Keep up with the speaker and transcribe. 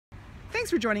Thanks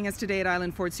for joining us today at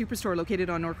Island Ford Superstore, located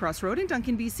on Norcross Road in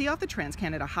Duncan, BC, off the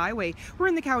Trans-Canada Highway. We're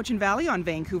in the Cowichan Valley on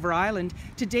Vancouver Island.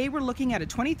 Today we're looking at a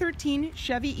 2013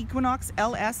 Chevy Equinox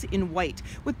LS in white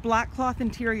with black cloth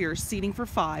interior, seating for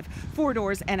 5, 4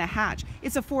 doors and a hatch.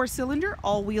 It's a 4-cylinder,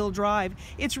 all-wheel drive.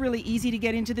 It's really easy to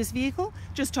get into this vehicle.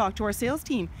 Just talk to our sales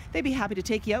team. They'd be happy to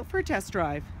take you out for a test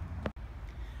drive.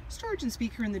 Storage and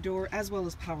speaker in the door, as well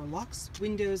as power locks,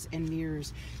 windows and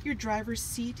mirrors. Your driver's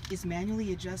seat is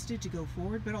manually adjusted to go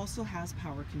forward, but also has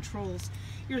power controls.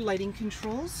 Your lighting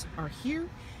controls are here,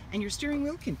 and your steering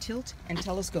wheel can tilt and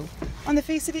telescope. On the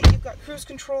face of it, you've got cruise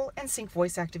control and sync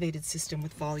voice activated system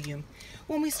with volume.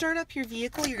 When we start up your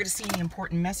vehicle, you're going to see the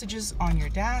important messages on your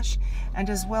dash, and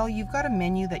as well, you've got a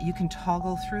menu that you can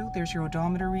toggle through. There's your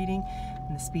odometer reading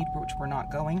and the speed for which we're not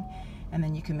going. And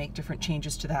then you can make different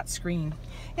changes to that screen.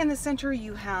 In the center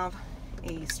you have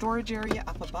a storage area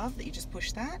up above that you just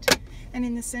push that, and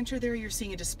in the center there you're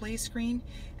seeing a display screen,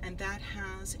 and that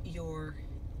has your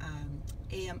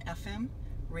AM FM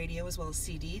radio as well as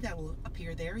CD that will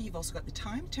appear there. You've also got the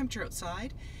time, temperature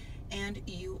outside, and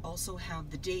you also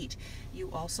have the date. You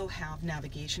also have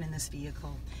navigation in this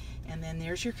vehicle. And then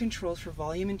there's your controls for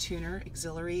volume and tuner,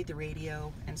 auxiliary, the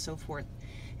radio, and so forth.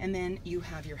 And then you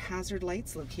have your hazard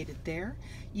lights located there.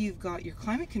 You've got your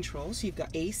climate controls. You've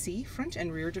got AC, front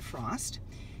and rear defrost.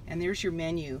 And there's your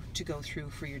menu to go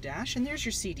through for your dash. And there's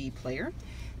your CD player.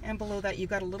 And below that you've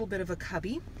got a little bit of a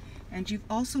cubby. And you've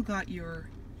also got your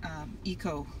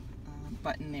Eco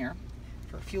button there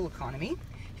for fuel economy.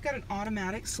 You've got an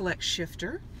automatic select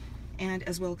shifter, and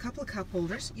as well a couple of cup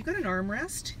holders. You've got an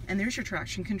armrest, and there's your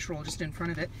traction control just in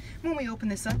front of it. When we open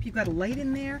this up, you've got a light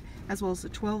in there, as well as a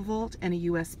 12-volt and a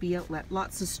USB outlet.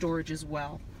 Lots of storage as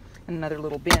well, and another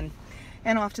little bin.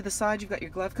 And off to the side, you've got your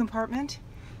glove compartment.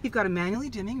 You've got a manually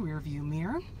dimming rear view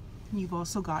mirror. And you've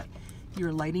also got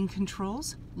your lighting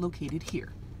controls located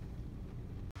here.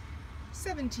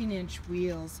 17-inch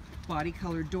wheels, body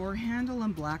color door handle,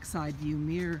 and black side view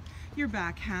mirror. Your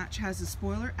back hatch has a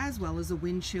spoiler as well as a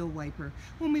windshield wiper.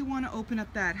 When we want to open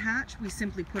up that hatch, we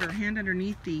simply put our hand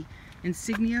underneath the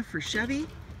insignia for Chevy,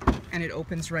 and it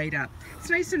opens right up. It's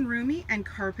nice and roomy and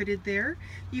carpeted there.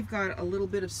 You've got a little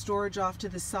bit of storage off to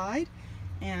the side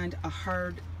and a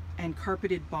hard and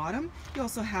carpeted bottom. You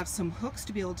also have some hooks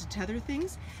to be able to tether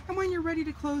things, and when you're ready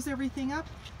to close everything up,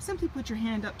 simply put your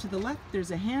hand up to the left,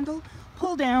 there's a handle,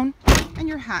 pull down, and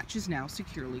your hatch is now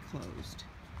securely closed.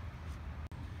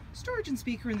 Storage and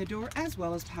speaker in the door, as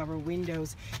well as power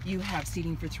windows. You have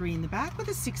seating for 3 in the back with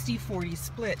a 60-40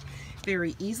 split.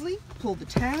 Very easily pull the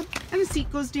tab and the seat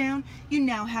goes down. You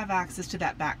now have access to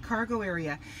that back cargo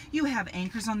area. You have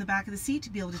anchors on the back of the seat to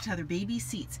be able to tether baby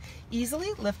seats.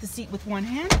 Easily lift the seat with one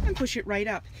hand and push it right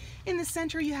up. In the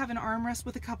center you have an armrest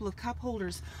with a couple of cup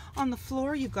holders. On the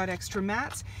floor you've got extra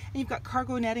mats, and you've got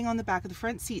cargo netting on the back of the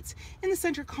front seats. In the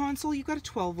center console you've got a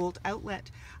 12-volt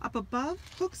outlet. Up above,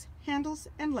 hooks, handles,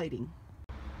 and lighting.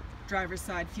 Driver's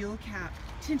side fuel cap,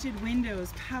 tinted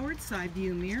windows, powered side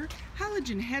view mirror,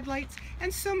 halogen headlights,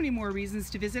 and so many more reasons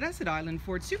to visit us at Island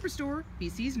Ford Superstore,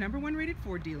 BC's #1 rated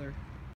Ford dealer.